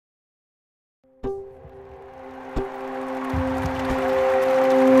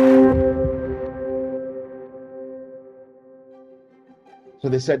So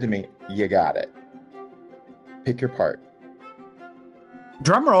they said to me, you got it. Pick your part.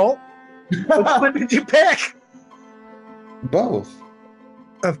 Drum roll. Which one did you pick? Both.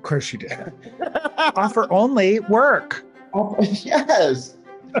 Of course you did. Offer only work. Oh, yes.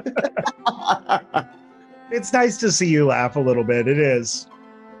 It's nice to see you laugh a little bit. It is.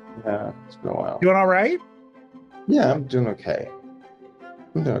 Yeah, it's been a while. Doing all right? Yeah, I'm doing okay.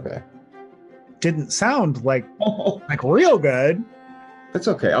 I'm doing okay. Didn't sound like real good. It's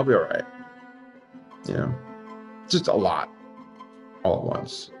okay. I'll be all right. You know, just a lot all at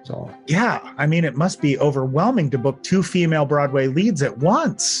once. So yeah, I mean, it must be overwhelming to book 2 female Broadway leads at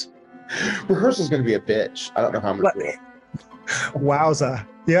once. Rehearsal's going to be a bitch. I don't know how much. Wowza.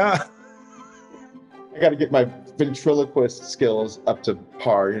 Yeah. I got to get my ventriloquist skills up to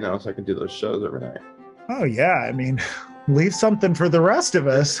par, you know, so I can do those shows every night. Oh, yeah. I mean, leave something for the rest of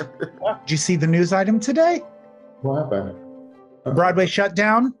us. Did you see the news item today? What happened? Broadway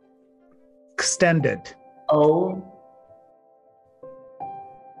shutdown extended. Oh.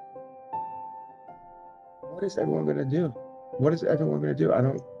 What is everyone going to do? What is everyone going to do?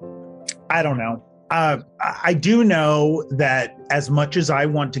 I don't know. I do know that as much as I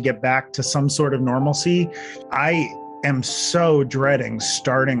want to get back to some sort of normalcy, I am so dreading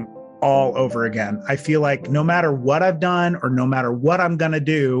starting all over again. I feel like no matter what I've done or no matter what I'm going to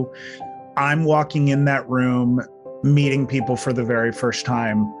do, I'm walking in that room, meeting people for the very first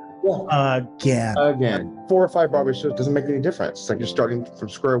time again. 4 or 5 Broadway shows doesn't make any difference. It's like you're starting from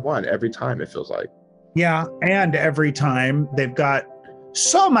square one every time, it feels like. Yeah, and every time they've got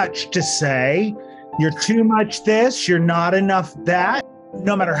so much to say. You're too much this, you're not enough that.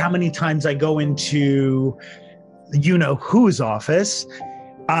 No matter how many times I go into you know whose office,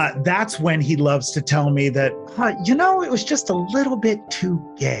 that's when he loves to tell me that, you know, it was just a little bit too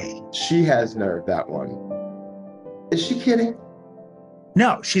gay. She has nerve, that one. Is she kidding?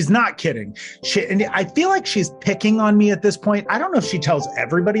 No, she's not kidding. And I feel like she's picking on me at this point. I don't know if she tells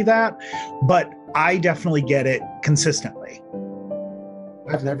everybody that, but I definitely get it consistently.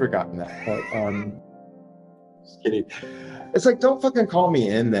 I've never gotten that, but just kidding. It's like, don't fucking call me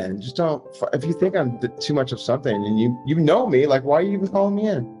in then. Just don't. If you think I'm too much of something and you know me, like, why are you even calling me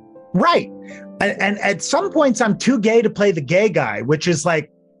in? Right. And at some points I'm too gay to play the gay guy, which is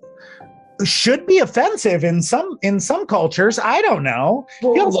like, should be offensive in some cultures. I don't know.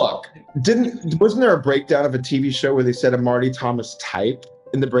 Well, look, wasn't there a breakdown of a TV show where they said a Marty Thomas type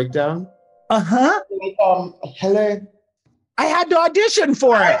in the breakdown? Uh-huh. Hello. I had to audition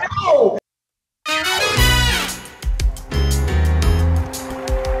for it. I know.